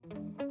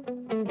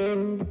Hey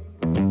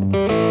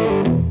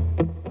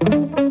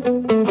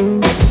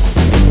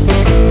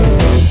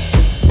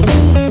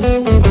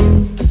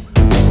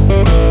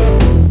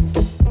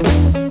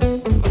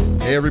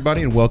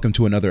everybody, and welcome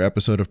to another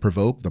episode of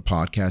Provoke, the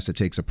podcast that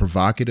takes a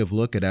provocative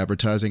look at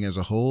advertising as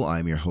a whole.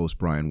 I'm your host,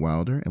 Brian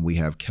Wilder, and we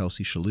have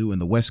Kelsey Shalou in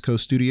the West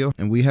Coast studio.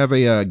 And we have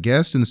a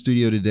guest in the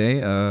studio today.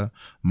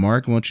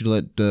 Mark, why don't you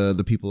let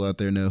the people out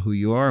there know who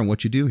you are and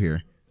what you do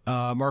here?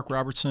 Mark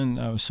Robertson,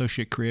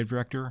 Associate Creative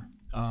Director.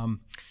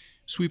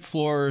 Sweep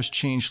floors,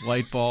 change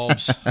light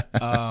bulbs,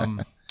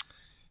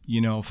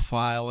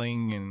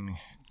 filing and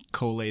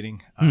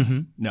collating.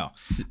 No.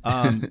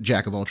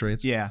 Jack of all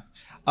trades? Yeah.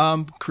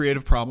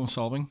 Creative problem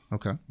solving.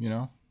 Okay.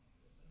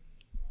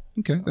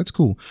 Okay, that's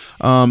cool.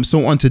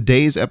 So on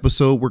today's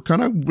episode, we're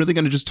kind of really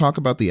going to just talk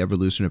about the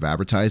evolution of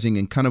advertising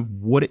and kind of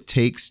what it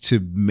takes to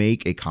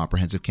make a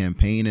comprehensive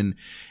campaign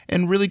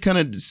and really kind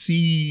of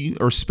see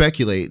or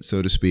speculate,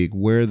 so to speak,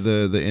 where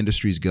the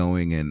industry's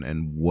going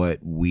and what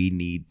we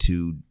need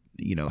to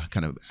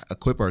kind of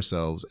equip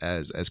ourselves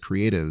as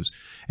creatives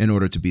in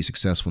order to be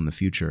successful in the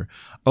future.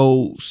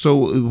 Oh,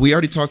 so we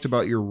already talked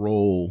about your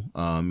role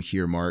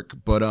here, Mark,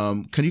 but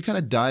can you kind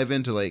of dive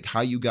into like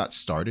how you got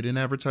started in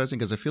advertising?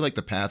 Because I feel like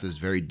the path is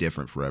very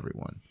different for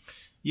everyone.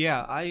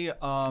 Yeah,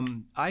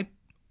 I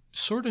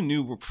sort of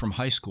knew from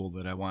high school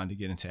that I wanted to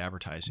get into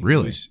advertising.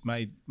 Really?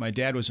 My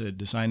dad was a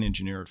design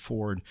engineer at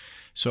Ford,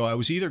 so I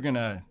was either going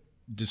to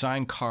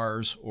design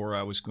cars or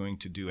I was going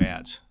to do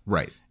ads.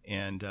 Right.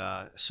 And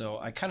so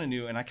I kind of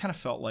knew, and I kind of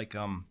felt like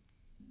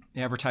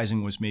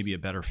advertising was maybe a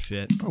better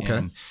fit. Okay.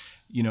 And,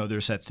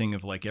 there's that thing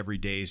of like every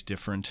day is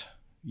different,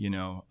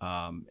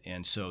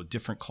 and so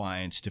different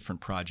clients,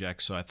 different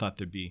projects. So I thought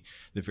the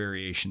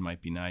variation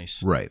might be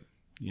nice. Right.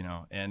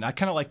 And I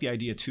kind of like the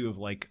idea too of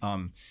like,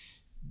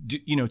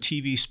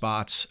 TV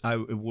spots.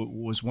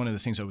 Was one of the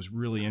things I was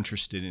really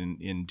interested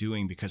in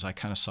doing because I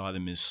kind of saw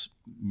them as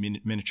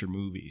miniature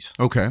movies.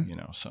 Okay.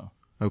 So.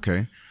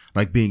 Okay.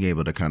 Like being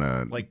able to kind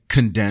of like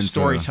condense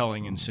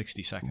storytelling in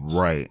 60 seconds.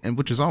 Right. And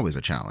which is always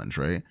a challenge,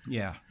 right?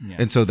 Yeah.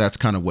 And so that's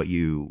kind of what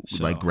you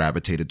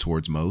gravitated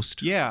towards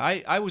most? Yeah.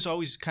 I was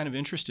always kind of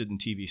interested in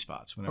TV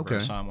spots whenever I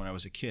saw them when I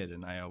was a kid.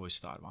 And I always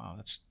thought, wow,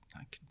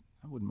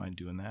 I wouldn't mind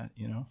doing that,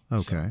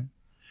 Okay. So.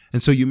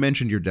 And so you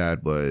mentioned your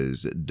dad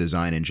was a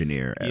design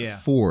engineer at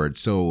Ford.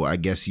 So I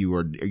guess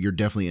you're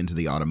definitely into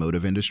the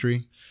automotive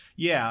industry?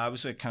 Yeah, I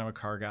was a kind of a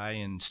car guy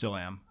and still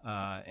am.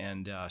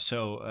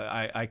 So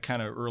I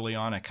kind of early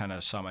on, I kind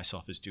of saw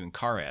myself as doing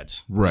car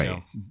ads. Right.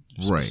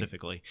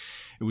 Specifically.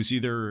 Right. It was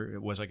either,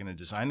 was I going to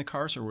design the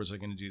cars or was I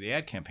going to do the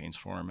ad campaigns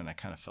for them? And I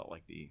kind of felt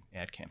like the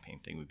ad campaign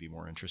thing would be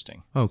more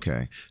interesting.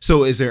 Okay.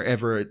 So is there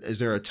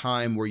a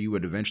time where you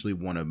would eventually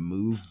want to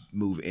move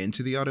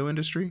into the auto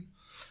industry?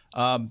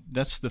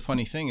 That's the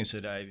funny thing is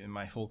that in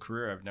my whole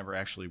career, I've never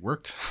actually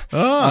worked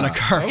on a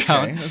car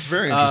account. That's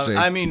very interesting.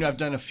 I've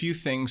done a few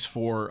things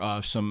for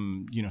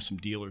some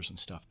dealers and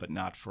stuff, but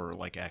not for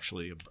like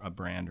actually a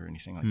brand or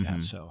anything like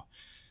that. So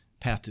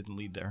path didn't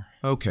lead there.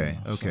 Okay.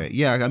 Okay. So.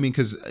 Yeah. I mean,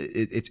 cause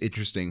it's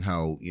interesting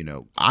how,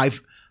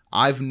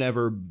 I've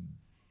never,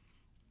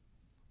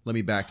 let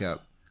me back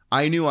up.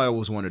 I knew I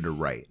always wanted to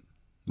write.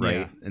 Right.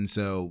 Yeah. And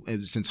so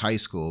since high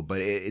school,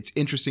 but it's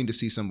interesting to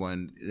see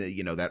someone,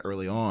 that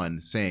early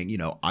on saying,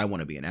 I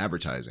want to be in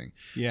advertising.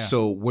 Yeah.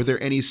 So were there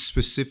any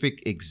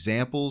specific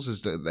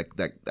examples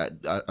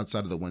that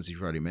outside of the ones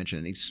you've already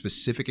mentioned, any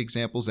specific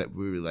examples that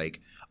we were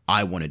like,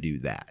 I want to do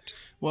that?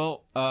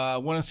 Well,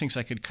 one of the things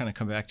I could kind of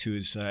come back to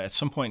is at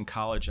some point in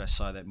college, I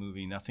saw that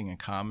movie Nothing in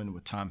Common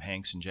with Tom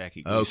Hanks and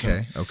Jackie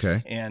Gleason.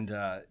 Okay. And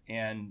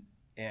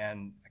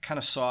I kind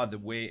of saw the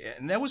way,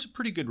 and that was a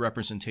pretty good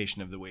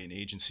representation of the way an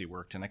agency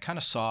worked. And I kind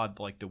of saw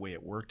like the way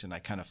it worked, and I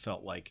kind of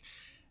felt like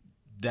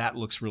that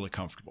looks really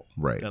comfortable.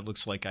 Right. That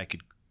looks like I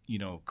could,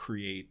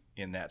 create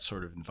in that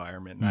sort of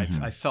environment.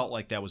 And I felt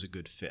like that was a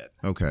good fit.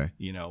 Okay.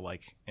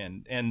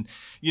 And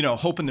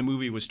hoping the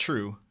movie was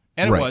true,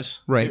 and it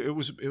was. Right. It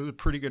was a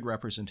pretty good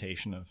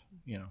representation of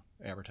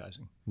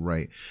advertising.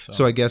 Right.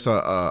 So I guess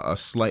a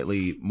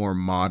slightly more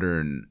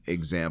modern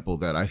example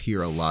that I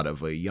hear a lot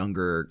of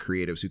younger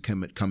creatives who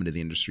come into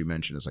the industry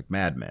mention is like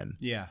Mad Men.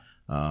 Yeah.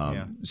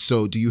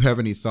 So do you have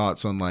any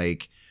thoughts on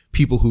like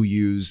people who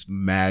use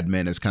Mad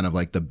Men as kind of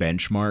like the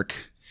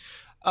benchmark?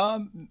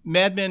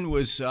 Mad Men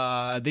was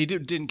they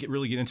didn't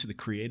really get into the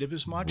creative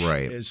as much.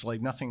 Right. As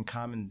like Nothing in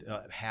Common.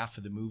 Half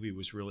of the movie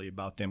was really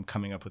about them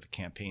coming up with a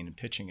campaign and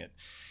pitching it.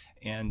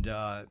 And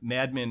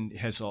Mad Men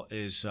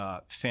is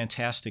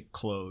fantastic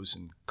clothes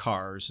and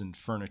cars and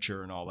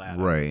furniture and all that.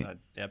 Right. I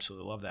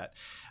absolutely love that.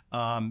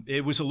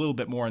 It was a little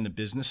bit more on the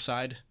business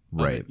side.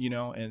 Right.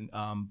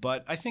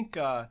 But I think,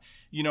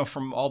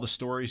 from all the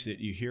stories that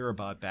you hear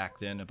about back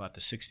then, about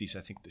the 60s, I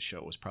think the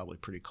show was probably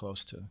pretty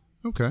close to,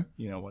 okay,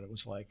 what it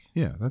was like.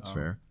 Yeah, that's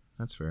fair.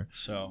 That's fair.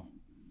 So.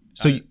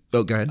 So,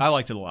 go ahead. I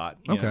liked it a lot.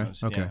 Okay.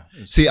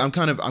 See, I'm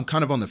kind of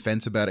on the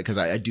fence about it because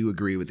I do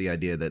agree with the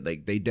idea that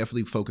like they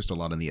definitely focused a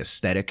lot on the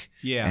aesthetic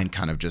and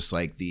kind of just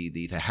like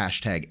the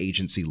hashtag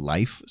agency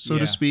life, so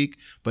to speak.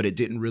 But it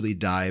didn't really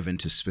dive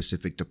into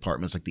specific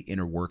departments, like the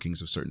inner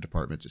workings of certain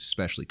departments,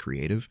 especially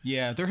creative.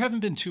 Yeah, there haven't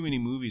been too many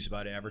movies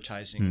about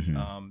advertising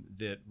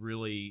that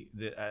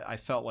I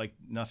felt like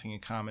Nothing in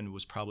Common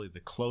was probably the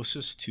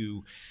closest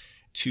to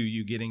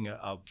you getting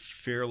a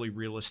fairly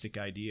realistic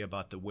idea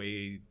about the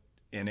way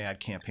an ad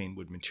campaign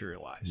would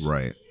materialize,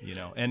 right?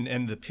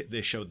 And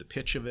they showed the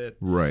pitch of it,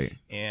 right?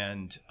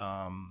 And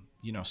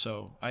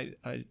so I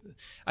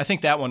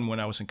think that one when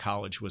I was in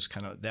college was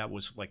that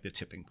was like the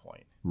tipping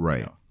point,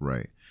 right?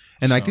 Right.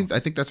 And I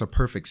think that's a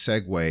perfect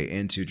segue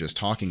into just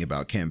talking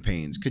about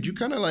campaigns. Could you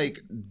kind of like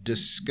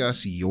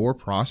discuss your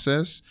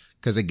process?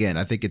 Because again,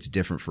 I think it's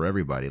different for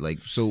everybody. Like,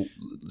 so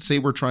say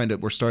we're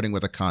starting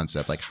with a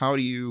concept. Like, how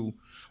do you,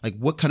 like,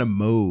 what kind of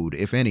mode,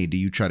 if any, do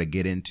you try to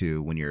get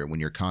into when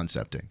you're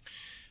concepting?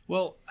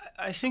 Well,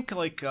 I think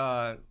like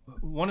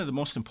one of the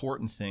most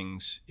important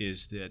things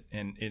is that,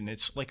 and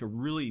it's like a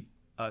really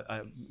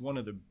one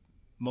of the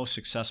most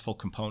successful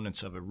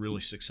components of a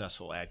really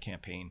successful ad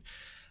campaign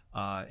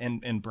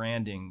and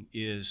branding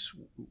is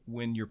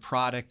when your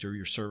product or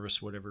your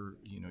service, whatever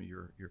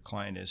your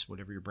client is,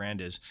 whatever your brand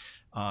is,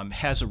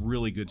 has a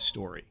really good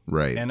story.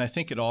 Right. And I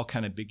think it all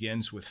kind of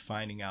begins with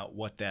finding out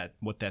what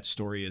that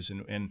story is,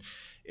 and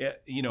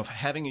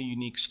having a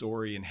unique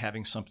story and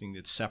having something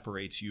that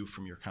separates you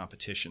from your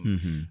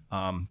competition.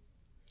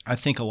 I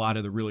think a lot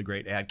of the really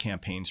great ad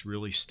campaigns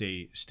really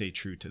stay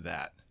true to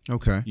that.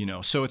 Okay.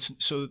 So it's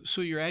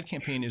so your ad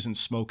campaign isn't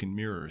smoke and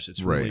mirrors.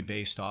 It's really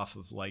based off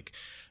of like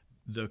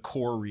the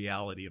core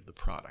reality of the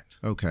product.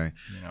 Okay.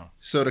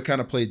 So to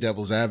kind of play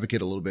devil's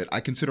advocate a little bit, I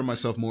consider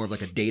myself more of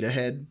like a data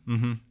head.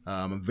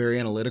 I'm very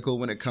analytical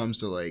when it comes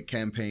to like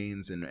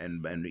campaigns and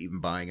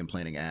even buying and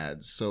planning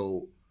ads.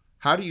 So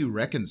how do you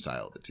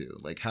reconcile the two?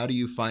 Like, how do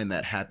you find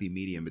that happy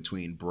medium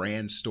between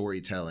brand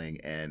storytelling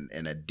and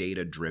a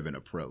data-driven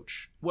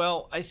approach?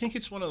 Well, I think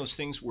it's one of those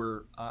things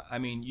where,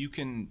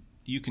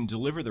 you can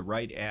deliver the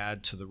right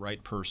ad to the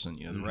right person,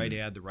 the right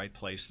ad, the right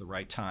place, the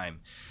right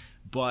time.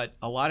 But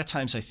a lot of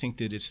times I think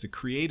that it's the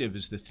creative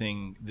is the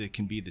thing that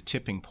can be the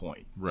tipping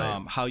point. Right.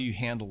 How you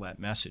handle that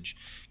message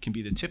can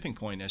be the tipping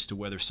point as to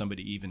whether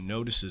somebody even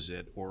notices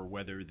it or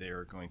whether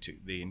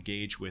they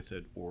engage with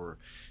it or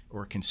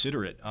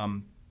consider it.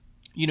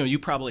 You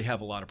probably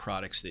have a lot of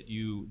products that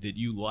you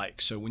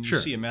like. So when you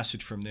see a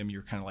message from them,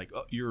 you're kind of like,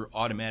 you're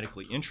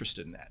automatically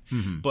interested in that.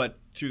 But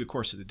through the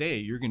course of the day,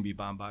 you're going to be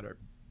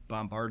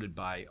bombarded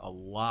by a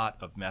lot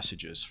of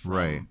messages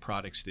from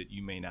products that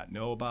you may not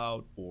know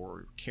about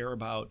or care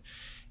about,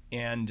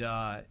 and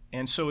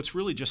so it's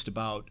really just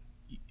about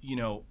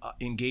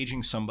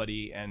engaging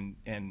somebody and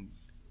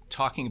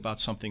talking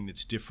about something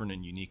that's different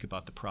and unique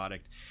about the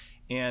product.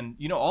 And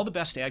all the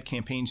best ad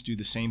campaigns do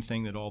the same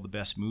thing that all the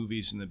best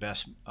movies and the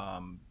best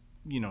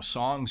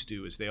songs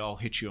do, is they all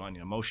hit you on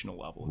an emotional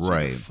level. It's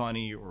either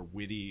funny or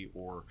witty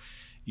or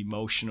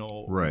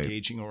emotional or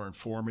engaging or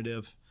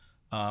informative.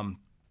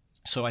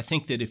 So I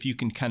think that if you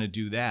can kind of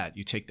do that,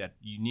 you take that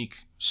unique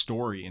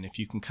story, and if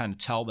you can kind of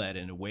tell that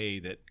in a way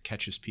that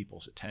catches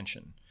people's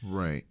attention,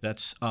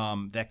 that's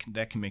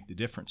that can make the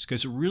difference.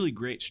 Because a really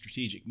great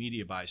strategic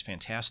media buy is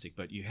fantastic,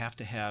 but you have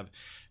to have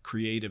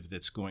creative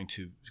that's going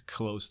to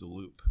close the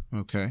loop.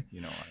 Okay.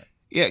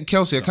 Yeah,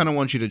 Kelsey, I kind of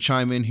want you to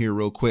chime in here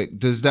real quick.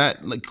 Does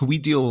that, like, we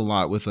deal a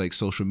lot with like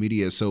social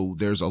media, so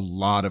there's a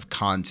lot of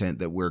content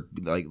that we're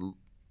like,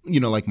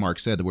 like Mark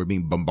said, that we're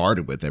being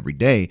bombarded with every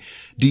day.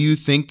 Do you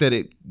think that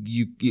it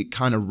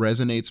kind of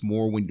resonates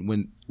more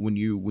when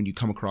you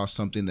come across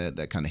something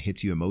that kind of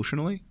hits you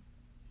emotionally?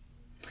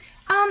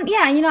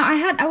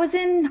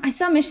 I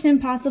saw Mission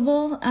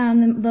Impossible,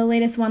 the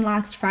latest one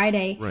last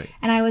Friday. Right.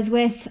 And I was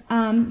with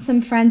some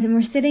friends, and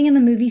we're sitting in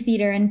the movie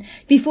theater, and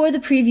before the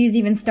previews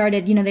even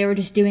started, they were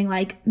just doing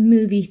like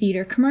movie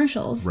theater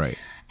commercials. Right.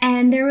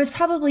 And there was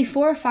probably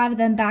 4 or 5 of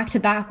them back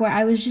to back where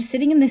I was just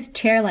sitting in this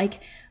chair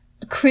like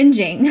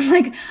cringing.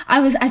 Like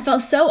I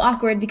felt so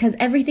awkward because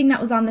everything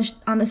that was on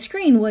the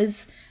screen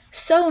was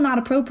so not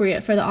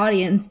appropriate for the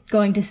audience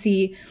going to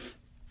see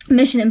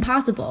Mission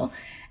Impossible.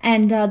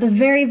 And the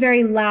very,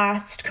 very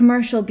last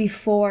commercial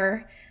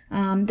before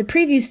the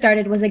preview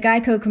started was a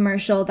Geico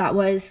commercial that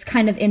was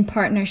kind of in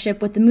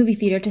partnership with the movie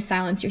theater to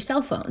silence your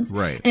cell phones.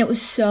 Right. And it was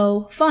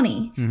so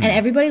funny. And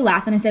everybody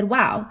laughed, and I said,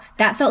 wow,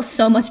 that felt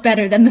so much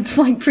better than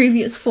the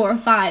previous 4 or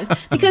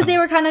 5 because they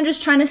were kind of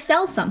just trying to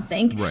sell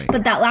something. Right.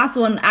 But that last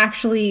one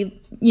actually,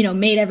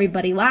 made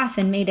everybody laugh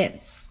and made it,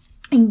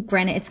 and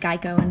granted it's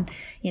Geico and,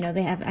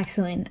 they have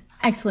excellent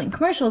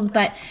commercials,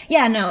 but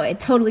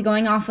totally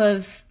going off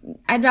of,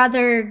 I'd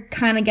rather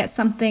kind of get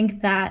something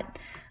that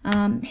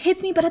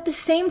hits me, but at the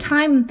same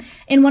time,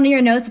 in one of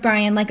your notes,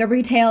 Brian, like a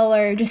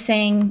retailer just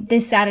saying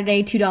this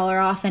Saturday,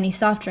 $2 off any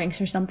soft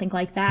drinks or something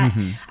like that.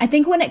 I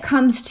think when it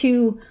comes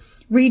to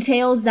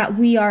retails that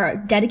we are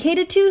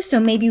dedicated to, so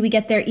maybe we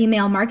get their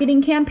email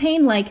marketing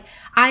campaign,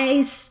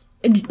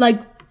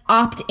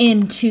 opt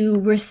in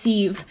to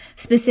receive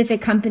specific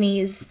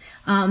companies'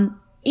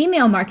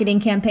 email marketing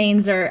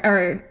campaigns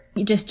or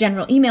just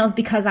general emails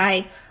because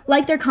I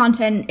like their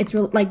content. It's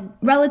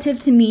relative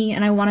to me,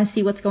 and I want to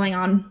see what's going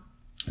on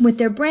with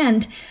their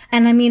brand.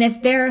 And I mean,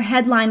 if their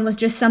headline was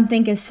just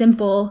something as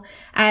simple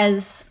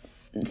as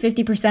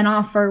 50%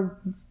 off or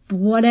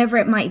whatever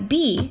it might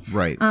be,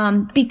 right?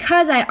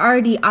 Because I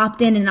already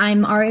opt in and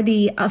I'm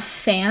already a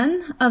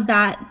fan of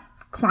that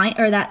client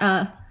or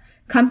that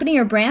company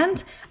or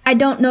brand, I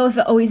don't know if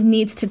it always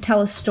needs to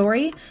tell a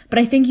story, but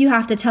I think you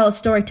have to tell a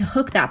story to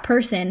hook that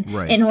person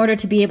in order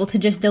to be able to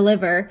just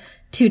deliver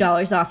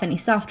 $2 off any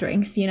soft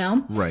drinks, you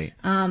know? Right.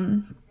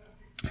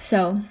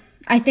 So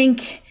I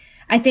think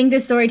the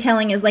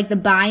storytelling is like the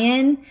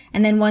buy-in,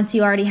 and then once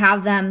you already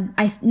have them,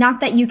 not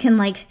that you can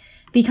like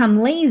become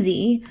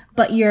lazy,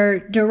 but your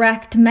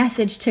direct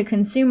message to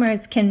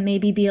consumers can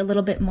maybe be a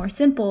little bit more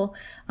simple,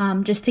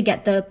 just to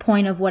get the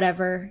point of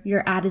whatever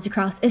your ad is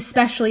across,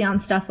 especially on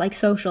stuff like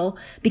social,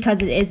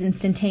 because it is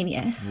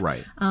instantaneous.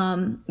 Right.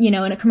 You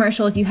know, in a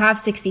commercial, if you have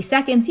 60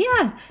 seconds,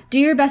 do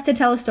your best to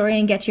tell a story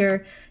and get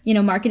your,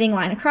 marketing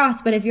line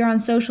across. But if you're on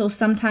social,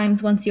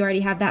 sometimes once you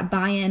already have that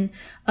buy-in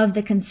of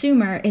the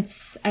consumer,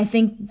 I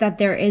think that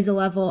there is a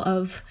level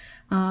of,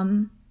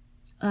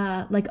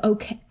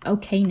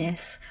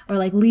 okayness or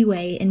like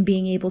leeway in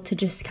being able to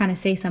just kind of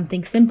say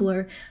something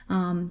simpler,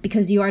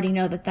 because you already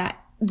know that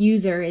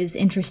user is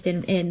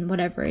interested in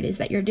whatever it is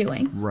that you're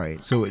doing.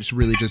 Right. So it's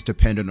really just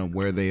dependent on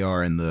where they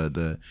are in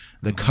the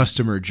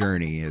customer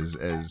journey,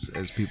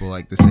 as people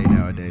like to say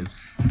nowadays.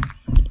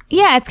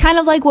 Yeah, it's kind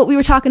of like what we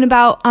were talking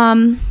about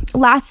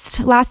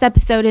last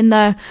episode in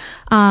the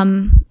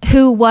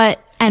who,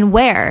 what, and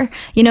where.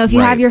 If you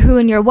have your who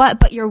and your what,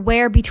 but your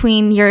where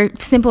between your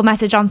simple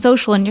message on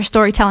social and your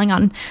storytelling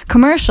on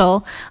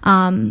commercial,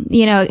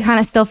 it kind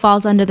of still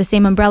falls under the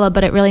same umbrella,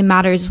 but it really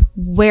matters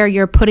where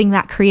you're putting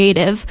that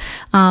creative,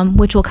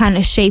 which will kind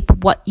of shape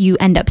what you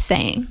end up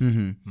saying.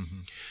 Mm-hmm. Mm-hmm.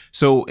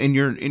 So in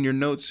your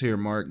notes here,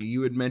 Mark,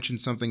 you had mentioned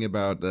something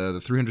about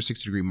the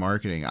 360-degree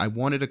marketing. I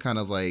wanted to kind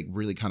of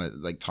really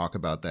talk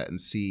about that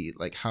and see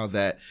like how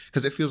that,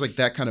 because it feels like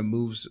that kind of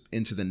moves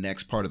into the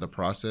next part of the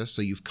process.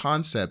 So you've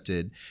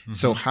concepted. Mm-hmm.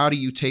 So how do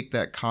you take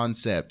that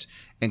concept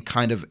and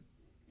kind of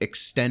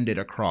extend it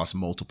across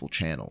multiple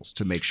channels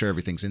to make sure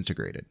everything's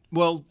integrated?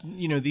 Well,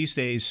 these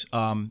days,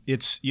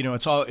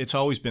 it's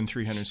always been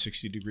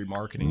 360-degree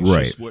marketing.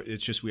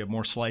 It's just we have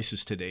more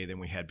slices today than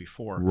we had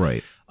before.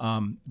 Right.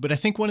 But I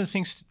think one of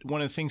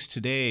the things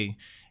today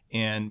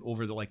and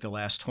over the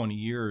last 20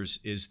 years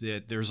is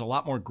that there's a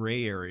lot more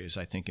gray areas,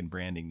 I think, in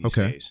branding these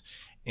days.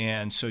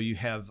 And so you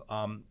have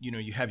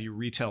you have your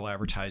retail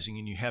advertising,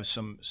 and you have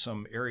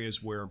some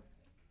areas where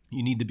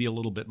you need to be a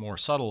little bit more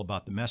subtle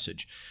about the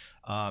message.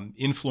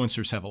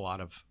 Influencers have a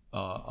lot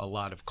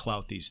of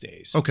clout these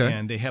days,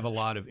 and they have a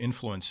lot of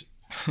influence,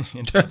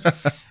 and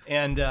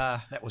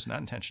that was not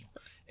intentional.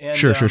 And,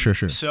 sure. So,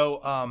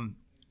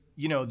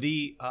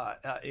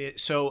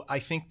 so I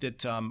think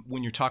that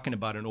when you're talking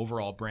about an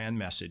overall brand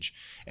message,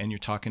 and you're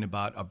talking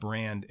about a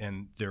brand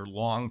and their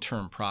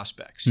long-term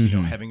prospects,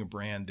 mm-hmm. Having a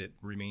brand that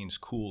remains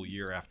cool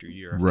year after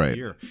year after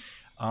year.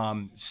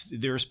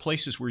 There's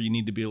places where you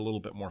need to be a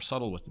little bit more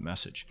subtle with the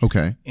message.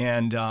 Okay.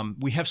 And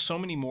we have so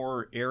many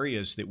more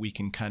areas that we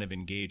can kind of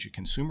engage a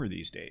consumer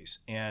these days.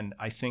 And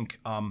I think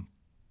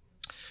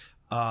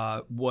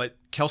what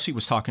Kelsey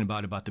was talking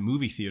about the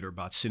movie theater,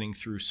 about sitting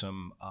through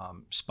some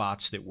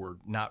spots that were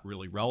not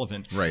really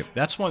relevant. Right.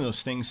 That's one of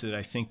those things that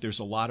I think there's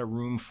a lot of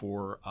room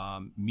for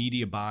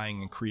media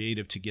buying and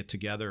creative to get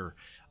together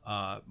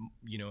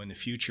in the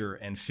future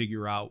and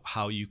figure out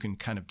how you can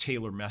kind of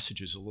tailor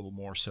messages a little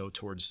more so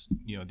towards,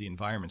 the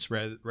environments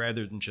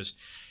rather than just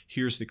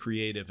here's the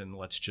creative and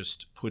let's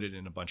just put it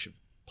in a bunch of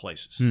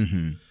places.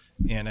 Mm-hmm.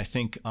 And I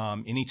think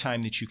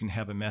anytime that you can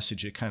have a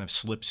message that kind of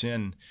slips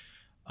in,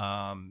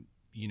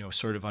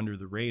 sort of under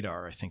the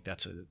radar, I think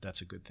that's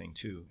a good thing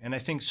too. And I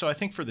think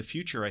for the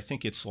future, I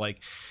think it's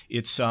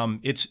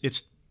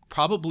it's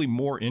probably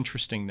more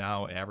interesting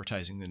now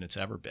advertising than it's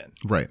ever been.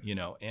 Right.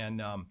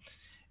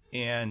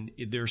 And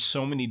there's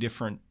so many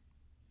different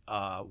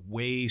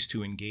ways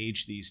to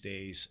engage these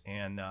days,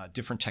 and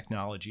different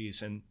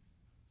technologies, and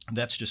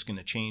that's just going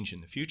to change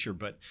in the future.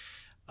 But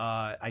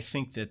I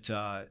think that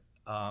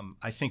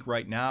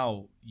right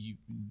now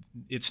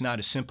it's not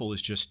as simple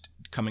as just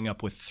coming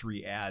up with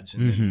 3 ads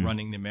and mm-hmm. then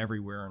running them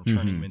everywhere and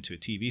turning them into a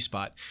TV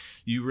spot.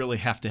 You really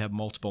have to have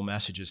multiple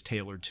messages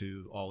tailored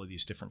to all of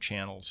these different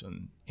channels,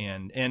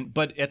 and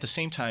but at the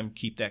same time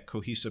keep that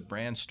cohesive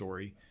brand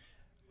story.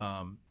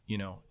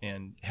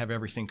 And have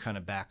everything kind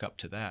of back up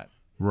to that.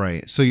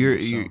 Right. So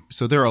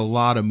so there are a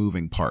lot of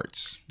moving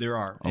parts. There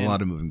are a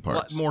lot of moving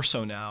parts. A lot more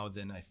so now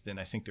than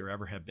I think there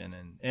ever have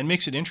been, and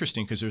makes it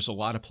interesting because there's a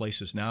lot of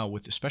places now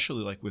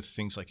especially with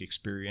things like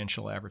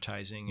experiential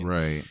advertising. And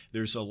right.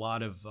 There's a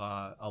lot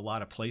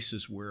of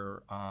places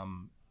where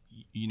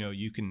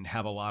you can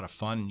have a lot of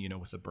fun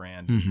with a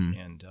brand mm-hmm.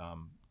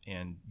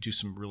 and do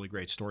some really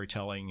great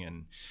storytelling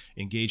and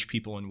engage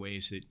people in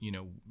ways that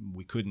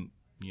we couldn't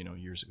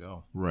years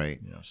ago. Right.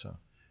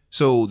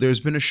 So there's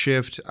been a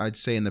shift, I'd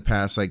say, in the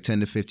past like 10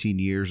 to 15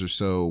 years or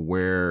so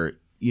where,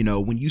 you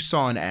know, when you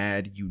saw an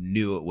ad, you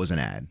knew it was an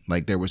ad.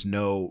 Like there was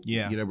no,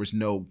 there was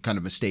no kind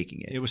of mistaking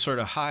it. It was sort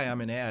of, hi,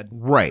 I'm an ad.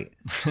 Right.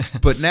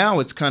 But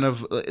now it's kind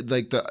of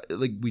like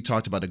we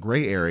talked about the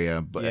gray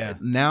area,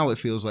 but now it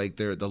feels like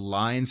the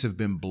lines have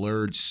been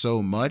blurred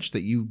so much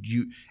that you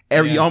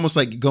almost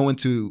like go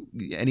into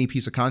any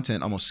piece of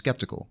content almost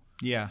skeptical.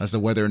 Yeah. As to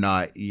whether or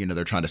not, you know,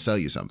 they're trying to sell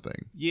you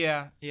something.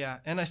 Yeah. Yeah.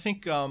 And I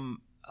think,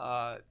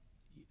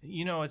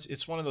 you know,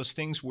 it's one of those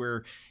things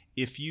where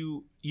if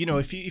you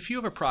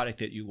have a product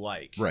that you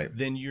like, right,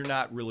 then you're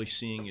not really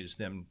seeing it as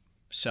them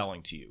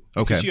selling to you.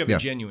 Okay. Because you have a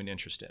genuine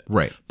interest in it.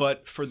 Right.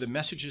 But for the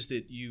messages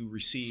that you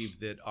receive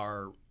that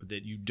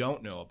you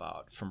don't know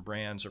about from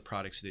brands or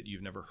products that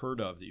you've never heard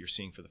of that you're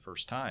seeing for the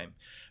first time,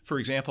 for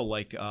example,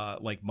 like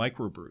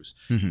microbrews,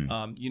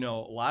 you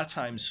know, a lot of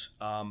times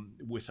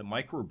with a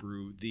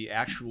microbrew, the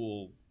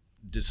actual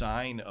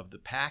design of the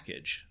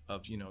package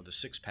of, you know, the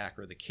 6-pack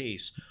or the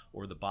case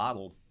or the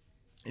bottle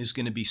is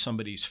going to be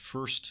somebody's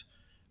first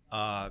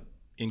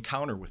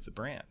encounter with the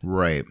brand.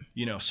 Right.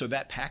 You know, so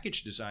that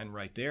package design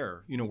right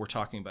there, you know, we're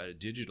talking about a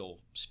digital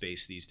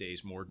space these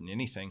days more than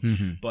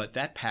anything, but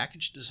that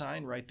package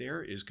design right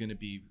there is going to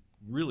be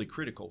really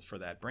critical for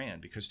that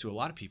brand because to a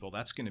lot of people,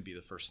 that's going to be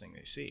the first thing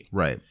they see.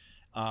 Right.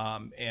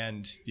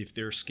 And if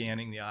they're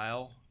scanning the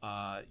aisle,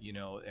 you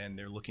know, and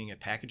they're looking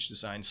at package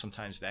design,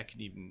 sometimes that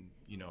can even,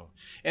 you know,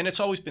 and it's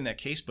always been that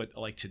case, but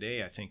like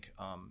today, I think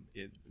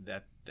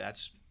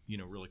that's, you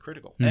know, really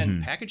critical.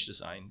 And package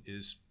design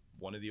is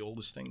one of the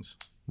oldest things.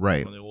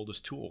 Right. One of the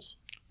oldest tools.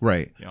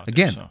 Right.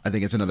 Again, I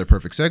think it's another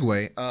perfect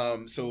segue.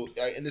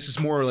 And this is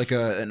more like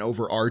an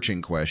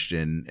overarching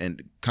question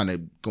and kind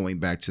of going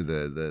back to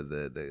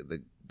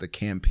the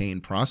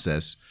campaign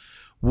process.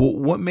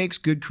 What makes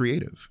good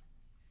creative?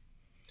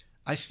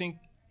 I think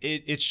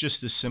it's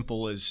just as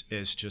simple as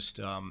just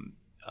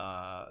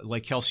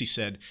like Kelsey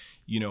said,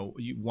 you know,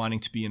 wanting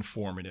to be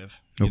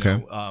informative. You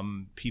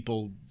know,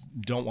 people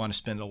don't want to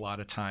spend a lot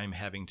of time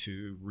having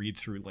to read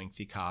through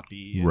lengthy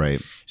copy.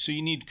 Right. So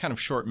you need kind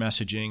of short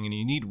messaging and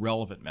you need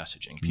relevant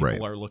messaging.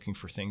 People are looking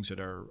for things that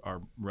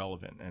are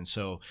relevant. And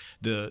so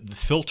the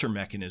filter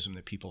mechanism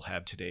that people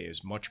have today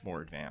is much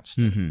more advanced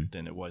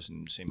than it was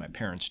in, say, my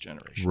parents'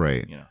 generation.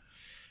 Right. You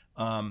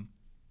know.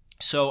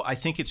 So I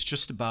think it's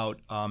just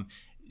about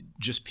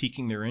just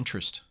piquing their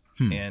interest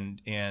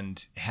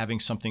and having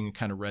something that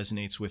kind of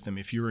resonates with them.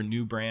 If you're a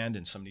new brand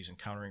and somebody's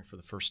encountering for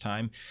the first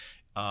time,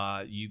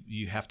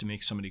 you have to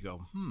make somebody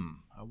go,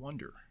 I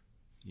wonder,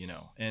 you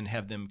know, and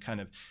have them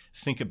kind of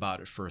think about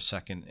it for a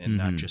second and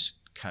not just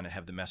kind of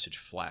have the message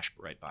flash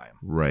right by them.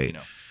 Right. You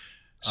know?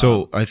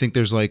 So I think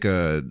there's like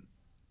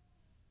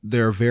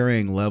there are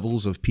varying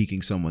levels of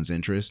piquing someone's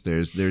interest.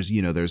 There's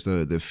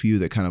the few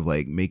that kind of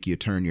like make you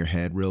turn your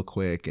head real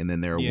quick. And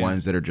then there are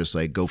ones that are just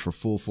like go for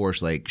full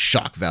force, like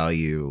shock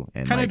value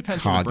and kinda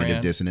like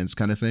cognitive dissonance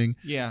kind of thing.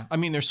 Yeah. I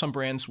mean, there's some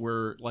brands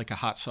where like a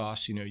hot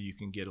sauce, you know, you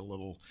can get a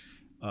little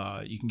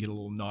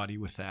naughty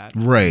with that,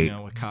 right? You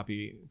know, with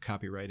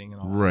copywriting and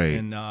all, right?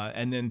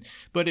 And then,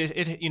 but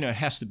it you know, it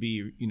has to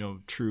be, you know,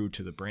 true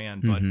to the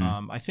brand. But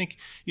I think,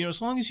 you know, as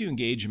long as you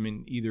engage them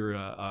in either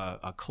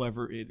a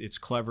clever, it's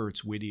clever,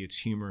 it's witty, it's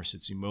humorous,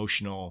 it's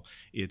emotional,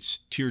 it's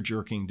tear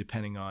jerking,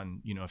 depending on,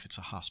 you know, if it's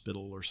a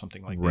hospital or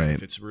something like that.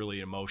 If it's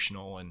really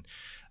emotional and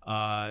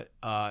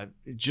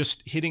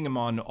just hitting them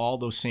on all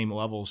those same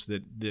levels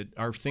that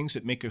are things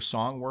that make a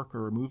song work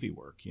or a movie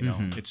work. You know,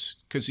 it's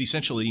because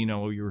essentially, you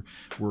know,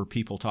 we're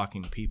people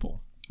talking to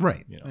people.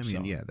 Right. You know, I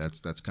mean,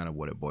 that's kind of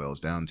what it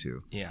boils down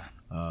to. Yeah.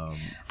 I'll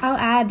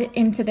add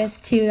into this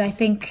too. I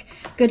think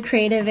good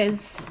creative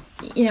is,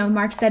 you know,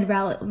 Mark said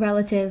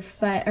relative,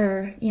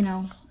 or, you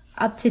know,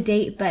 up to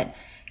date, but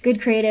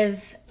good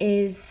creative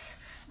is,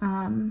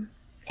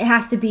 it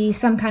has to be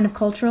some kind of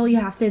cultural. You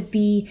have to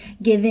be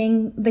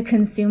giving the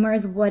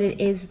consumers what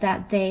it is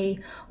that they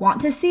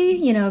want to see.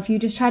 You know, if you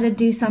just try to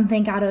do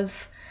something out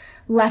of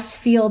left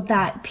field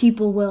that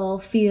people will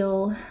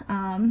feel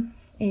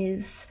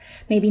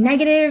is maybe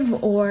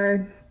negative,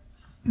 or,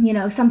 you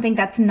know, something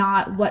that's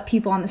not what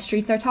people on the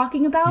streets are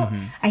talking about,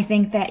 I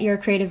think that your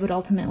creative would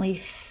ultimately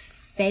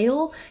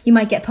fail. You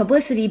might get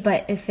publicity,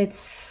 but if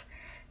it's,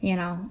 you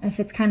know, if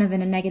it's kind of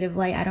in a negative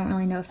light, I don't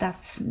really know if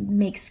that's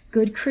makes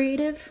good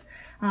creative.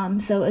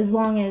 So as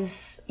long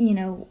as, you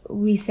know,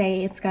 we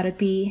say it's got to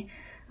be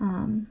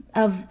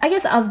of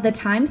the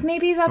times,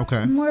 maybe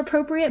that's more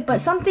appropriate. But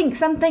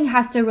something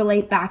has to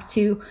relate back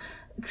to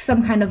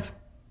some kind of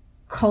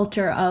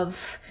culture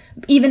of,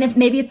 even if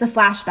maybe it's a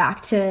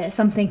flashback to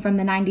something from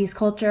the 90s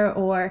culture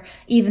or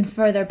even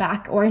further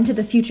back or into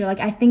the future. Like,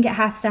 I think it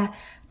has to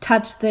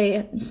touch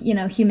the, you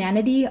know,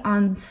 humanity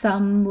on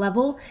some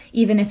level,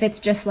 even if it's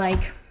just like,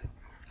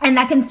 and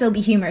that can still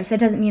be humorous. It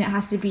doesn't mean it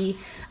has to be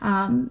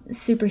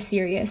super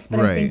serious. But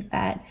I think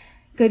that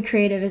good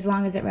creative, as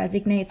long as it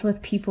resonates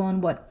with people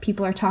and what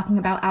people are talking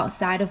about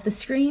outside of the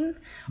screen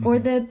or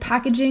the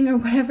packaging or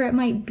whatever it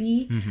might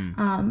be,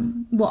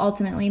 will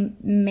ultimately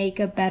make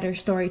a better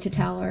story to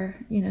tell or,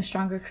 you know,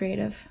 stronger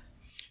creative.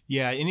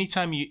 Yeah,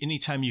 anytime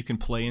you can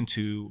play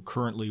into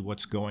currently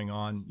what's going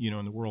on,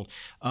 in the world.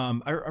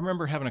 I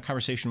remember having a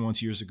conversation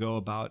once years ago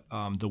about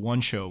the One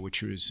Show,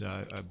 which was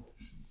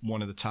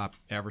one of the top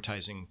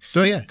advertising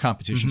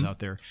competitions out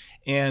there.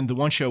 And the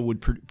One Show would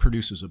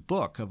produces a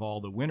book of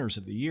all the winners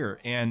of the year.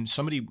 And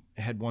somebody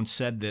had once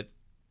said that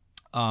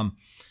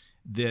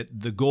that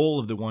the goal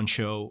of the One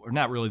Show, or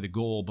not really the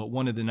goal, but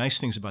one of the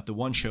nice things about the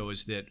One Show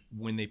is that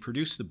when they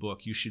produce the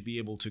book, you should be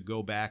able to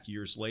go back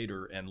years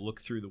later and look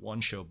through the One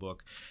Show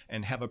book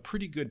and have a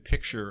pretty good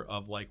picture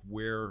of like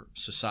where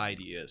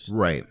society is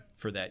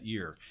for that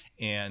year.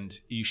 And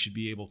you should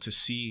be able to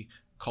see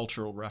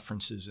cultural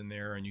references in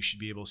there, and you should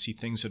be able to see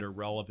things that are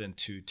relevant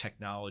to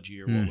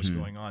technology or what was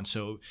going on.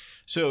 So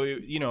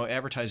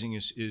advertising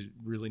is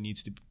really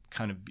needs to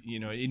kind of,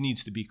 it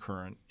needs to be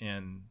current,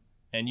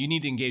 and you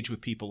need to engage with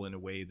people in a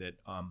way that,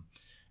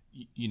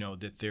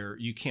 that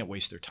you can't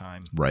waste their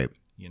time. Right.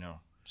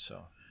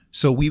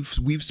 So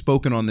we've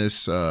spoken on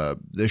this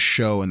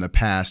show in the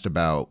past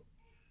about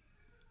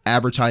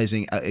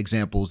advertising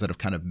examples that have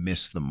kind of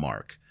missed the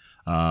mark,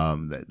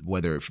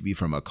 whether it be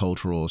from a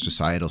cultural,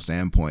 societal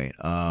standpoint.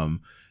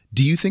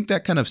 Do you think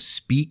that kind of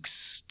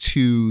speaks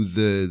to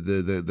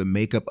the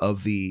makeup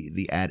of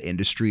the ad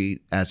industry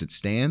as it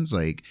stands?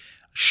 Like,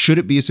 should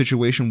it be a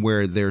situation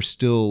where there's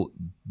still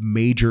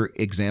major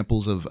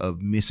examples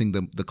of missing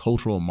the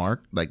cultural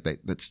mark, like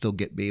that still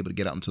be able to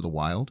get out into the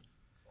wild?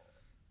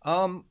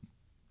 I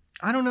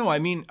don't know. I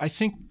mean, I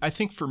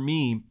think for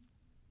me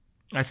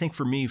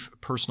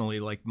personally,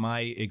 like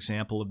my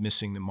example of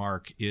missing the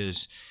mark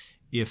is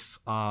if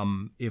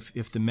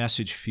the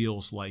message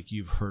feels like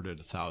you've heard it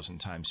 1,000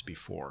 times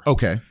before.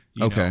 Okay.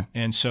 You know?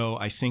 And so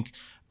I think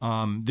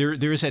there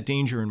is that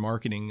danger in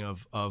marketing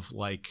of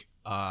like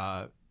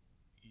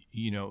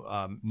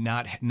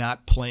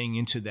not playing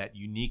into that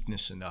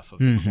uniqueness enough of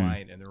the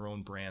client and their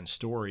own brand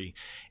story,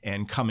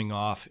 and coming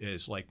off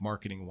as like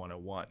marketing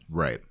 101.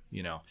 Right.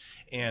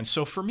 And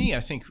so for me, I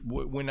think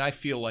when I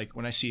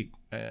see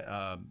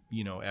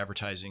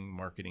advertising,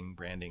 marketing,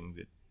 branding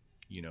that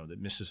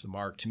misses the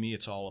mark, to me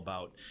it's all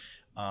about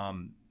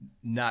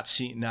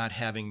not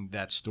having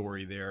that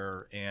story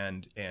there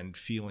and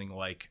feeling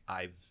like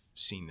I've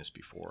seen this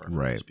before, I've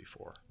heard this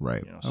before.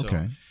 Right. So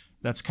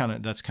that's kind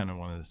of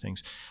one of the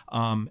things.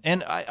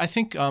 And I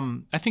think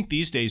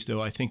these days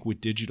though, I think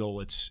with digital,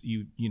 it's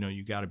you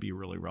got to be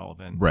really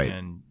relevant, right?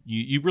 And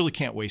you really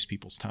can't waste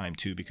people's time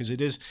too, because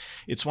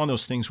it's one of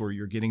those things where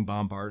you're getting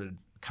bombarded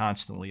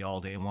constantly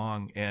all day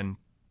long, and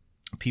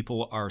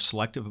people are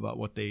selective about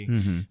what they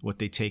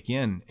take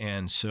in,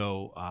 and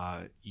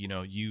so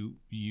you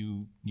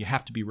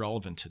have to be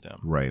relevant to them,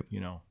 right?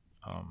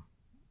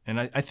 And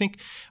I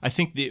think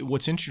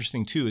what's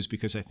interesting too is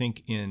because I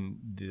think in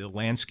the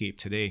landscape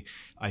today,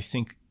 I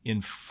think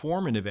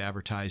informative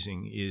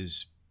advertising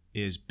is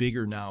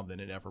bigger now than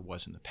it ever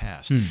was in the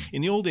past.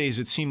 In the old days,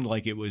 it seemed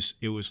like it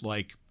was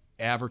like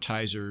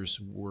advertisers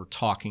were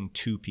talking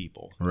to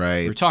people,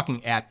 right? They're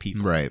talking at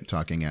people, right?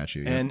 Talking at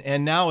you, yeah.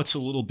 And now it's a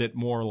little bit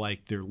more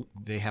like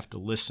they have to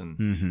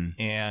listen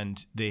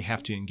and they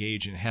have to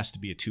engage, and it has to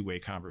be a two-way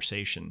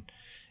conversation.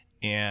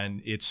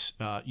 And it's,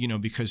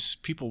 because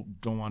people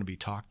don't want to be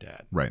talked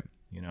at. Right.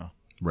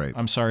 Right.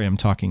 I'm sorry I'm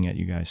talking at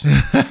you guys.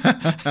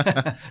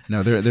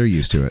 No, they're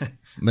used to it.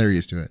 They're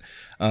used to it.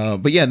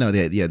 But yeah, no,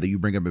 you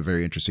bring up a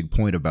very interesting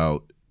point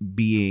about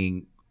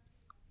being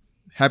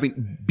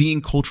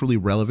culturally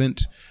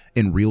relevant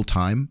in real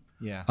time.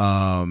 Yeah.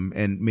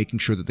 And making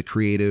sure that the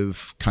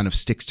creative kind of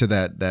sticks to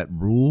that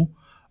rule.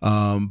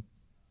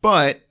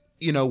 But,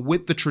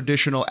 with the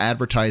traditional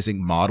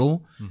advertising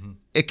model,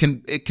 it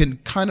can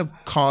kind of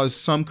cause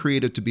some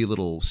creative to be a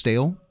little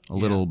stale, a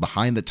little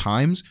behind the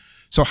times.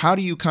 So how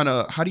do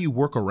you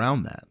work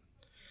around that?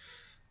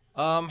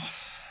 I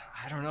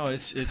don't know.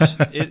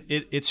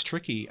 It's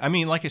tricky. I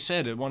mean, like I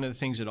said, one of the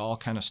things it all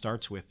kind of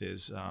starts with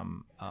is,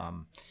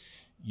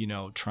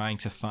 trying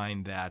to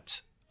find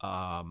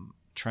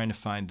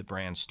the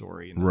brand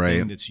story and the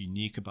thing that's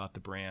unique about the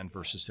brand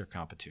versus their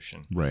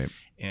competition. Right.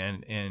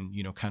 And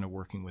kind of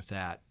working with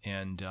that.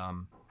 And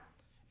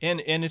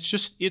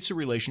it's a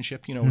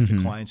relationship, with the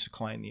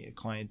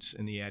clients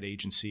and the ad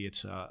agency.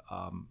 It's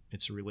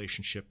a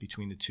relationship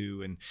between the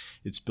two, and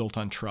it's built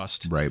on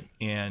trust. Right.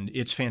 And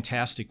it's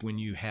fantastic when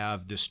you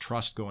have this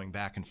trust going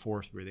back and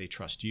forth, where they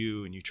trust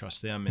you and you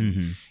trust them.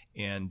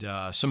 And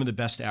some of the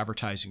best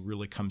advertising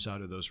really comes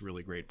out of those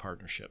really great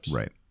partnerships.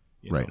 Right.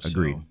 Right.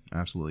 Agreed.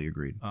 Absolutely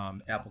agreed.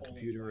 Apple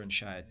Computer and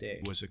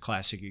Chiat was a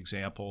classic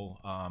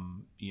example,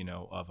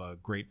 of a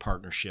great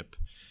partnership,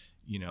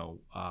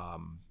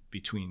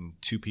 between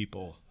two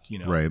people,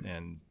 right.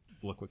 And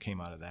look what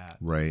came out of that.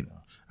 Right.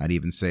 I'd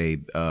even say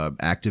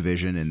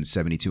Activision and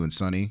 72 and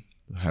Sunny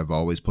have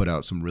always put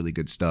out some really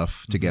good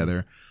stuff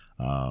together.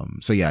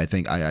 So yeah, I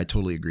think I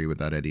totally agree with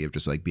that idea of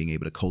just like being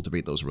able to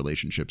cultivate those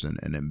relationships and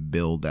then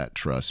build that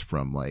trust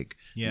from like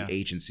the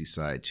agency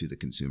side to the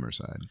consumer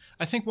side.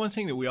 I think one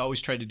thing that we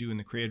always try to do in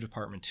the creative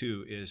department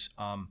too is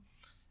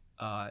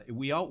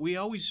we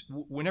always,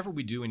 whenever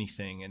we do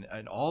anything,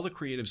 and all the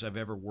creatives I've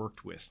ever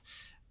worked with,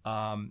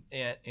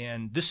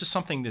 And this is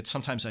something that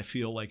sometimes I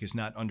feel like is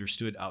not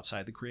understood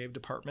outside the creative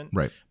department.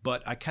 Right.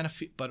 But I kind of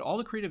feel, but all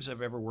the creatives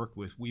I've ever worked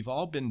with, we've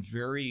all been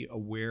very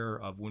aware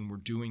of when we're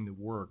doing the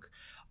work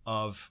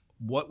of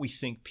what we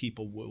think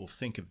people will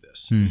think of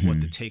this, and what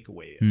the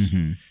takeaway is.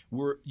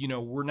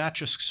 We're not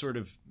just sort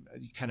of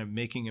kind of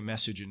making a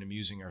message and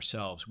amusing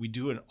ourselves. We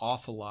do an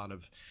awful lot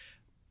of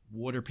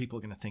what are people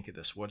going to think of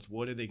this?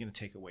 What are they going to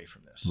take away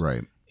from this?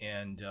 Right.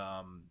 And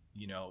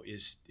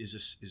is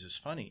this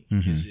funny?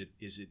 Is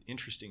it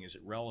interesting? Is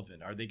it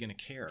relevant? Are they going to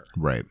care?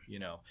 Right.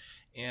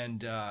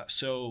 And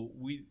so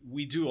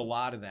we do a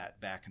lot of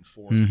that back and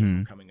forth when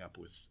we're coming up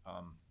with,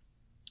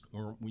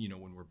 or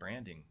when we're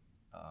branding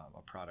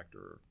a product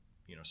or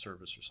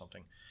service or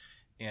something.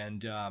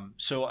 And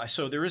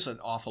so there is an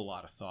awful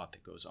lot of thought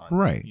that goes on,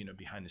 right,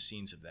 behind the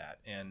scenes of that.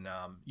 And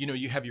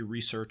you have your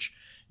research,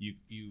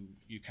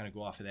 you kind of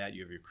go off of that.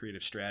 You have your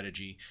creative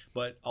strategy,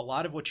 but a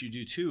lot of what you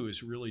do too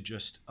is really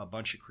just a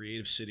bunch of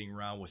creatives sitting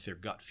around with their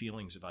gut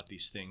feelings about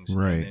these things,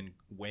 right, and then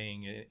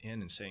weighing it in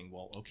and saying,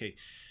 well, okay,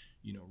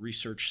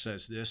 research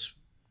says this.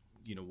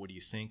 What do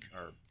you think?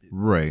 Or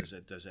right,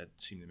 does that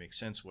seem to make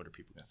sense? What are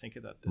people going to think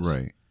about this?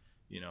 Right.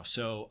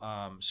 So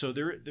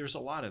there's a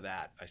lot of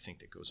that, I think,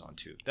 that goes on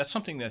too. That's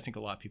something that I think a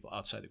lot of people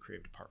outside the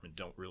creative department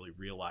don't really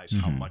realize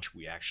how much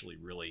we actually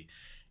really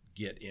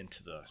get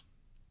into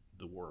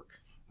the work.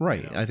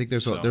 Right. I think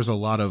there's a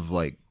lot of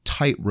like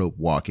tightrope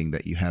walking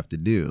that you have to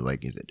do.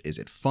 Like, is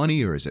it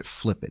funny or is it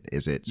flippant?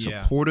 Is it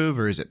supportive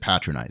or is it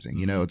patronizing?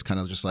 It's kind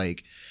of just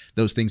like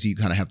those things you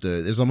kind of have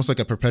to. There's almost like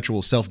a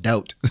perpetual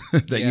self-doubt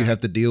that you have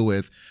to deal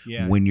with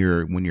when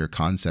you're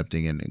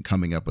concepting and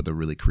coming up with a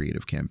really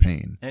creative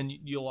campaign. And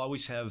you'll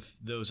always have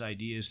those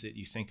ideas that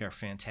you think are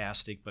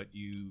fantastic, but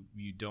you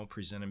don't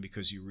present them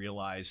because you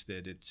realize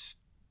that it's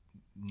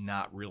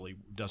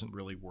doesn't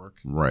really work.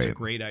 Right. It's a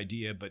great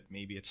idea, but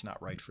maybe it's not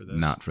right for this.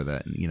 Not for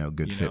that,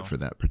 good fit for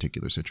that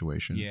particular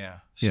situation. Yeah.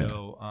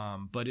 So,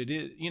 but it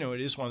is,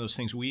 it is one of those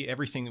things.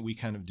 Everything that we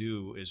kind of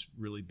do is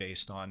really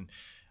based on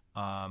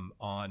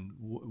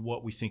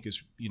what we think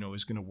is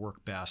going to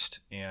work best,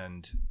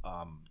 and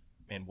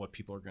what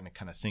people are going to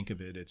kind of think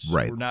of it. It's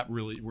right.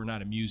 We're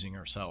not amusing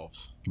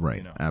ourselves.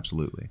 Right.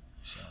 Absolutely.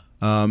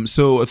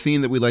 So a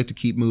theme that we like to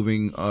keep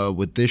moving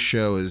with this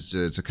show is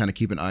to kind of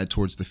keep an eye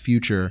towards the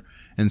future.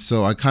 And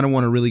so I kind of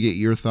want to really get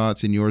your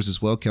thoughts and yours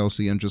as well,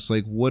 Kelsey. I'm just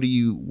like, what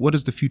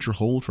does the future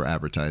hold for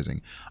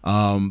advertising?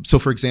 So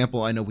for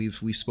example, I know we've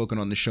spoken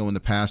on the show in the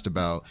past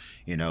about,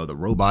 the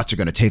robots are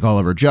going to take all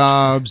of our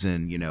jobs,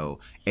 and,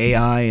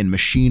 AI and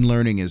machine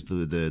learning is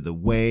the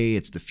way,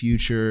 it's the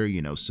future,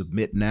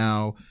 submit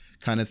now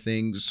kind of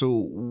thing. So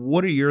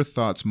what are your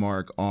thoughts,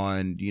 Mark,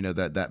 on,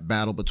 that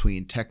battle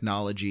between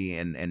technology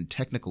and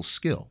technical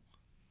skill?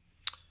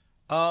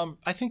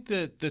 I think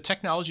that the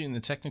technology and the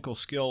technical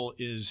skill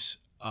is,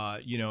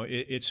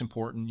 it's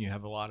important. You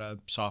have a lot of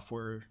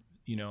software,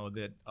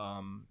 that,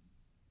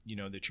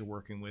 that you're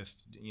working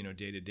with,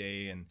 day to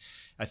day. And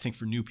I think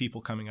for new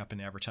people coming up in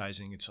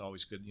advertising, it's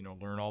always good,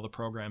 learn all the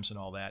programs and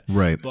all that.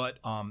 Right. But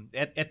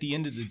at the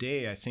end of the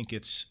day, I think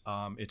it's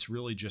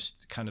really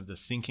just kind of the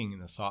thinking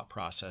and the thought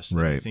process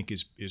that I think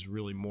is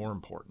really more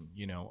important.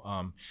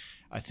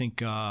 I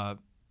think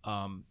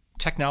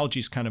technology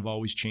is kind of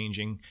always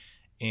changing,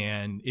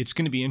 and it's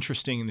going to be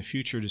interesting in the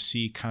future to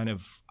see kind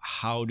of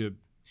how to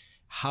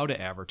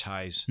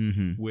advertise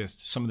with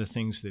some of the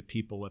things that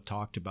people have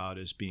talked about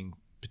as being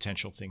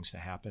potential things to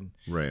happen.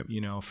 Right.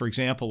 For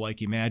example,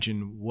 like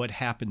imagine what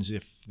happens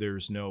if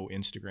there's no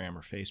Instagram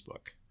or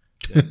Facebook.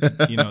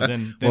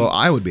 Then well,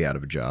 I would be out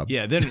of a job.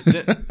 Yeah. Then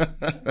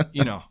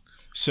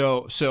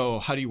So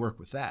how do you work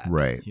with that?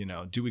 Right.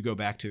 Do we go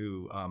back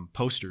to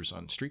posters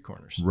on street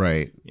corners?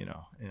 Right.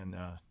 And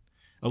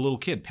a little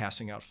kid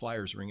passing out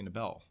flyers, ringing a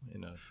bell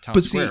in a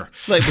town square.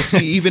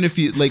 See, even if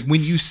you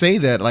when you say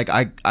that,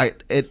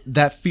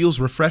 that feels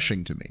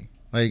refreshing to me.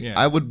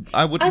 I wouldn't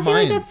I feel mind.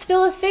 like that's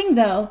still a thing,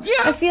 though. Yeah.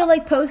 I feel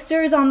like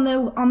posters on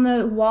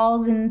the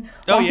walls and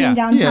walking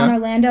downtown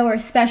Orlando, or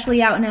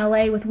especially out in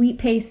LA with wheat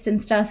paste and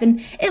stuff,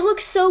 and it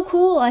looks so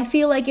cool. I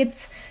feel like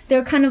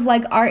they're kind of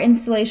like art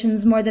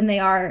installations more than they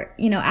are,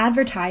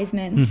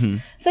 advertisements.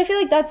 So I feel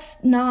like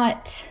that's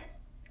not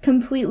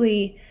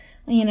completely,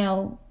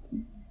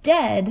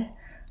 dead.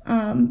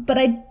 But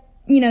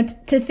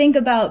to think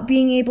about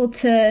being able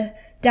to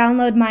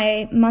download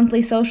my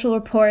monthly social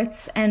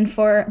reports and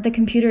for the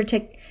computer to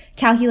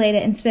calculate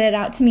it and spit it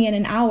out to me in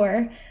an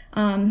hour,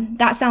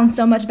 that sounds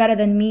so much better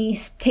than me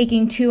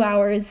taking 2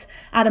 hours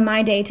out of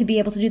my day to be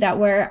able to do that,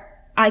 where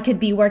I could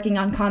be working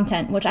on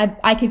content, which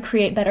I could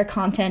create better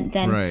content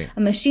than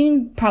a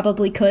machine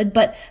probably could,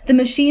 but the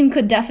machine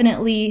could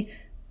definitely,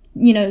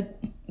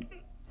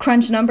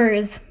 crunch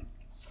numbers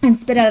and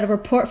spit out a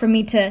report for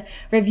me to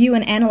review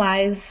and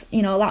analyze,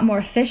 a lot more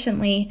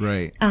efficiently.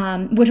 Right.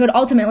 Which would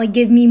ultimately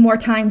give me more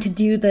time to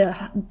do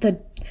the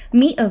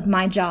meat of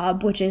my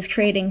job, which is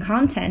creating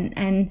content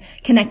and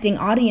connecting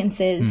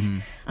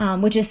audiences,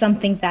 which is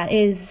something that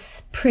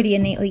is pretty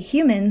innately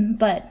human.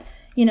 But,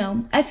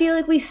 I feel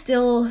like we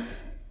still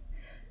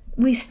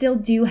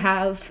do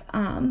have,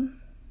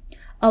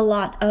 a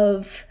lot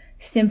of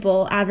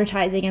simple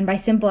advertising. And by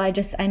simple, I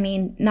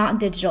mean not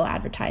digital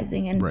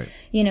advertising. And,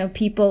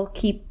 people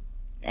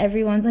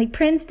everyone's like,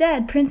 Prince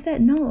dead.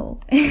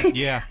 No.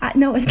 Yeah.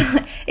 No, it's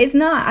not. It's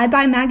not. I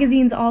buy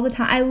magazines all the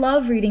time. I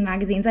love reading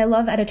magazines. I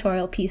love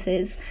editorial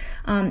pieces.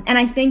 And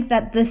I think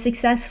that the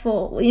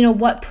successful,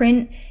 what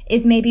print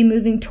is maybe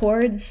moving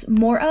towards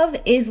more of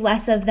is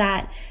less of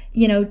that,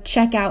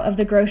 checkout of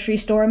the grocery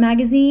store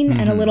magazine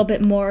and a little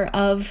bit more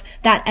of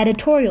that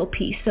editorial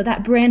piece. So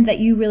that brand that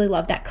you really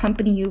love, that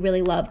company you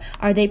really love,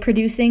 are they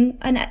producing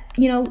a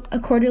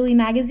quarterly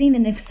magazine?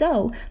 And if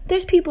so,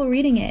 there's people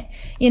reading it.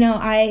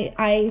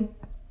 I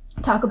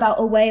talk about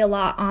Away a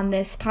lot on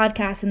this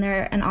podcast, and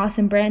they're an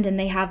awesome brand, and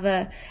they have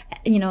a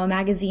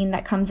magazine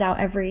that comes out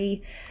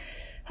every,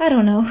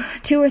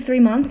 2 or 3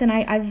 months. And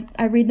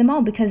I read them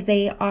all because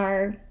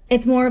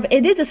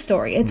it is a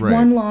story. It's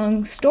one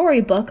long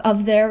storybook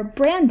of their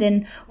brand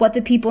and what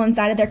the people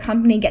inside of their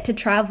company get to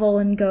travel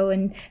and go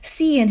and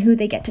see and who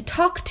they get to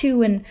talk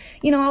to and,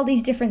 all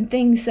these different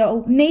things.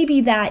 So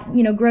maybe that,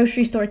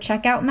 grocery store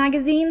checkout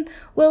magazine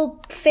will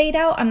fade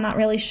out. I'm not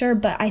really sure,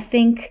 but I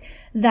think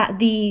that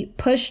the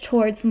push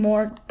towards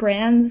more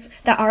brands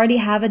that already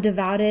have a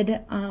devoted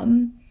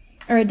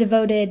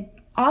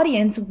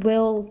audience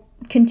will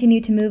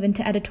continue to move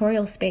into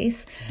editorial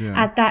space.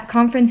 Yeah. At that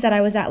conference that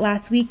I was at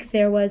last week,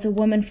 there was a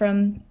woman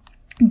from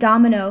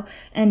Domino,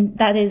 and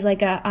that is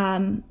like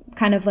a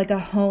kind of like a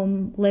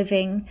home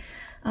living,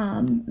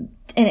 and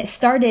it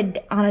started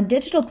on a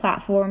digital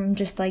platform,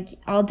 just like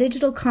all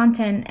digital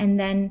content. And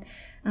then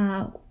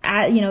a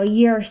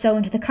year or so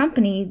into the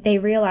company, they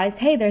realized,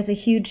 hey, there's a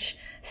huge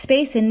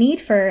space and need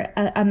for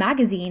a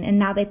magazine, and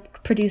now they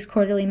produce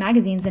quarterly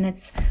magazines, and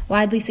it's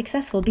widely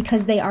successful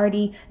because they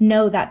already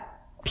know that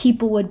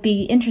people would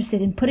be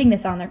interested in putting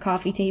this on their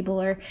coffee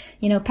table or,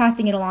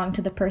 passing it along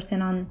to the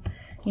person on,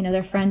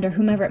 their friend or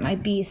whomever it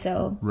might be.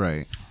 So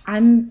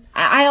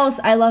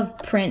I love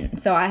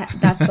print. So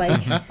that's like,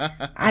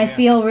 I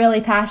feel really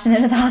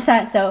passionate about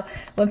that. So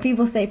when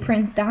people say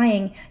print's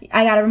dying,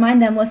 I got to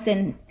remind them,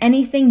 listen,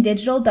 anything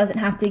digital doesn't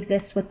have to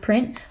exist with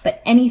print,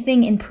 but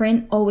anything in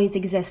print always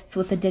exists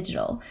with the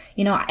digital.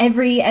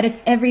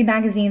 Every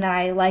magazine that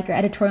I like or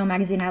editorial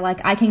magazine I like,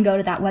 I can go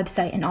to that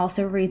website and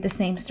also read the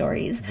same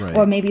stories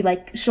or maybe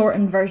like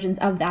shortened versions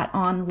of that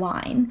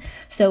online.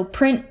 So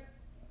print,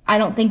 I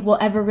don't think will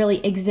ever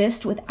really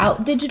exist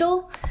without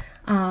digital.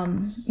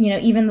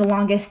 Even the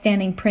longest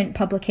standing print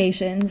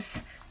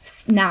publications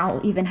now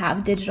even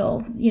have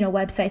digital,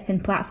 websites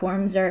and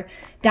platforms or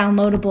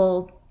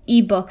downloadable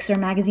ebooks or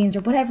magazines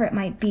or whatever it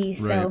might be.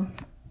 So,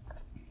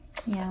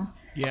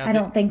 I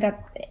don't think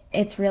that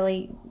it's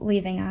really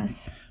leaving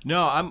us.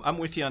 No, I'm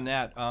with you on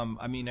that.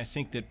 I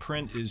think that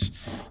print is,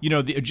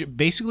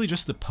 basically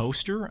just the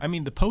poster.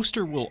 The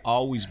poster will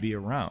always be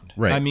around.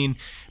 Right.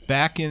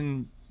 Back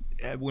in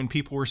when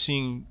people were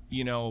seeing,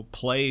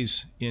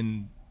 plays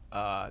in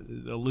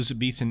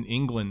Elizabethan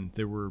England,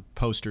 there were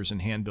posters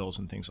and handbills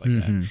and things like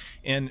that,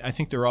 and I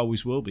think there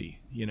always will be.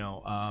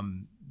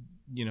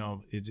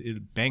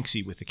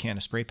 Banksy with a can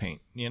of spray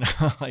paint.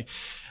 So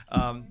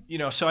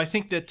I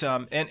think that,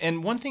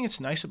 and one thing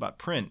that's nice about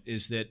print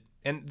is that,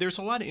 and there's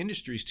a lot of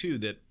industries too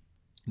that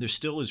there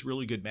still is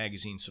really good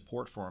magazine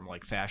support for them,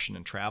 like fashion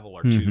and travel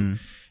are two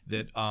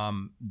that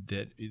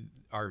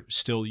are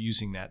still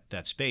using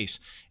that space.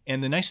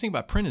 And the nice thing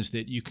about print is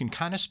that you can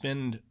kind of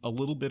spend a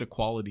little bit of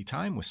quality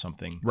time with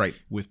something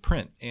with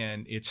print.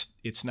 And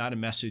it's not a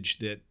message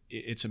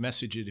it's a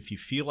message that if you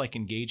feel like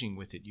engaging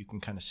with it, you can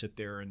kind of sit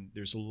there and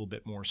there's a little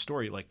bit more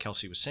story. Like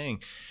Kelsey was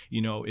saying,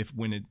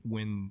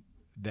 when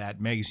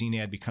that magazine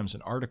ad becomes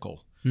an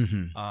article,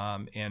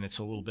 and it's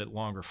a little bit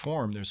longer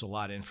form, there's a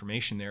lot of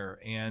information there.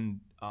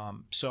 And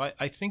so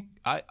I think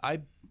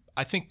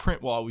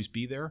print will always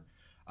be there.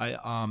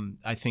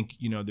 I think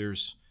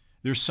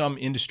there's some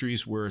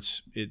industries where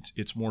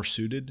it's more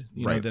suited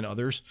than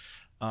others,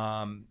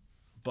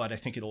 but I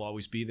think it'll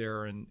always be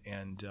there, and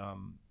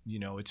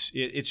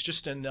it's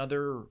just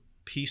another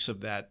piece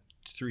of that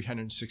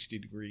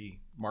 360-degree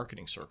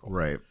marketing circle,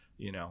 right?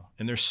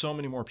 And there's so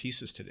many more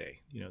pieces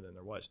today, than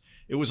there was.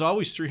 It was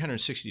always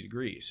 360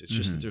 degrees. It's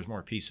just that there's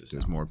more pieces.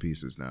 There's more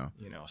pieces now.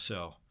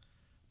 So,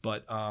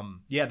 but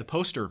the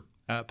poster.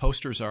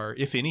 Posters are,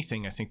 if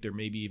anything, I think they're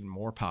maybe even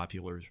more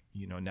popular,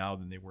 now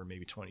than they were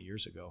maybe 20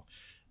 years ago.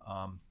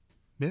 I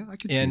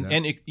could see that.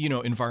 And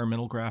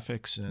environmental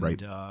graphics and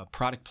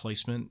product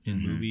placement in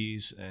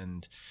movies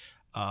and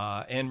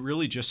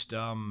really just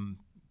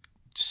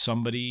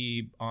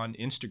somebody on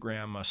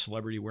Instagram, a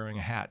celebrity wearing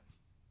a hat,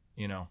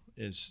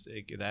 is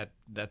that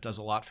does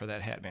a lot for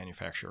that hat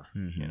manufacturer.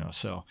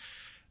 So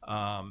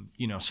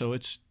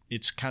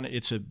it's kind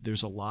of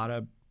there's a lot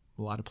of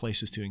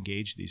places to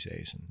engage these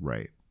days.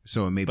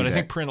 So maybe, I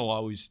think print will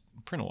always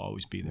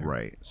be there.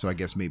 Right. So I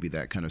guess maybe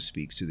that kind of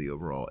speaks to the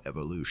overall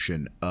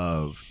evolution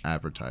of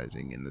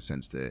advertising in the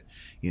sense that,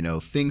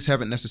 things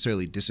haven't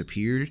necessarily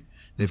disappeared.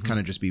 They've kind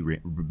of just been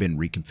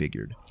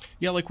reconfigured.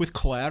 Yeah, like with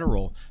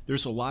collateral,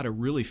 there's a lot of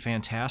really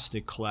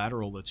fantastic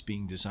collateral that's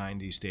being designed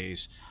these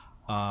days.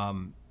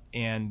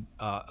 And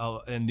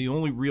the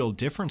only real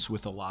difference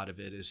with a lot of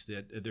it is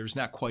that there's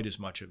not quite as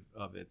much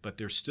of it, but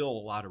there's still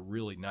a lot of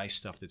really nice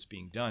stuff that's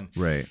being done.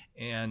 Right.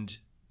 And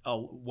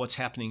what's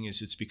happening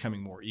is it's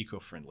becoming more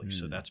eco-friendly.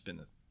 So that's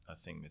been a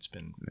thing that's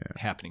been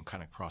happening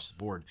kind of across the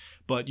board.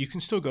 But you can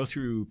still go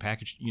through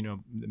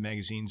the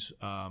magazines,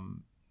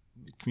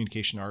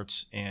 Communication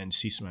Arts, and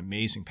see some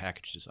amazing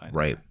package design.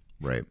 Right.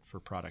 For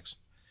products.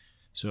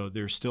 So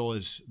there still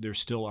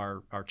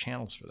are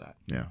channels for that.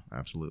 Yeah,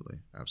 absolutely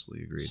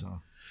agreed.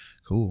 So.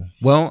 Cool.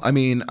 Well, I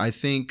mean, I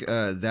think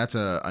that's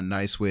a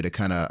nice way to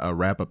kind of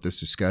wrap up this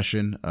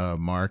discussion.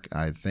 Mark,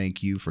 I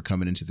thank you for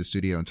coming into the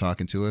studio and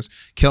talking to us.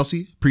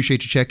 Kelsey,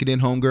 appreciate you checking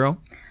in, homegirl.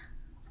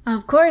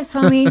 Of course,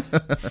 homie.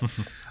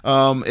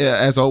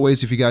 As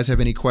always, if you guys have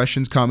any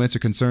questions, comments, or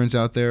concerns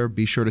out there,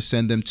 be sure to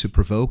send them to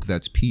Provoke.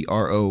 That's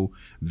PROVOK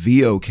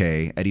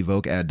at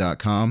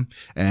evokead.com.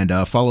 And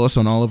follow us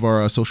on all of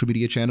our social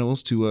media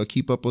channels to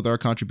keep up with our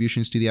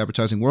contributions to the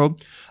advertising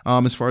world.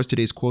 As far as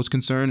today's quote's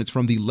concerned, it's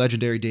from the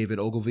legendary David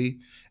Ogilvy.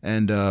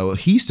 And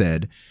he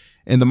said,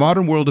 "In the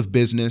modern world of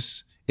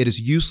business, it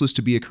is useless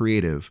to be a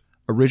creative,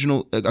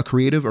 original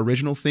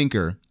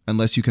thinker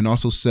unless you can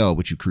also sell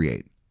what you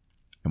create."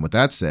 And with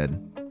that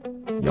said,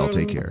 y'all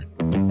take care.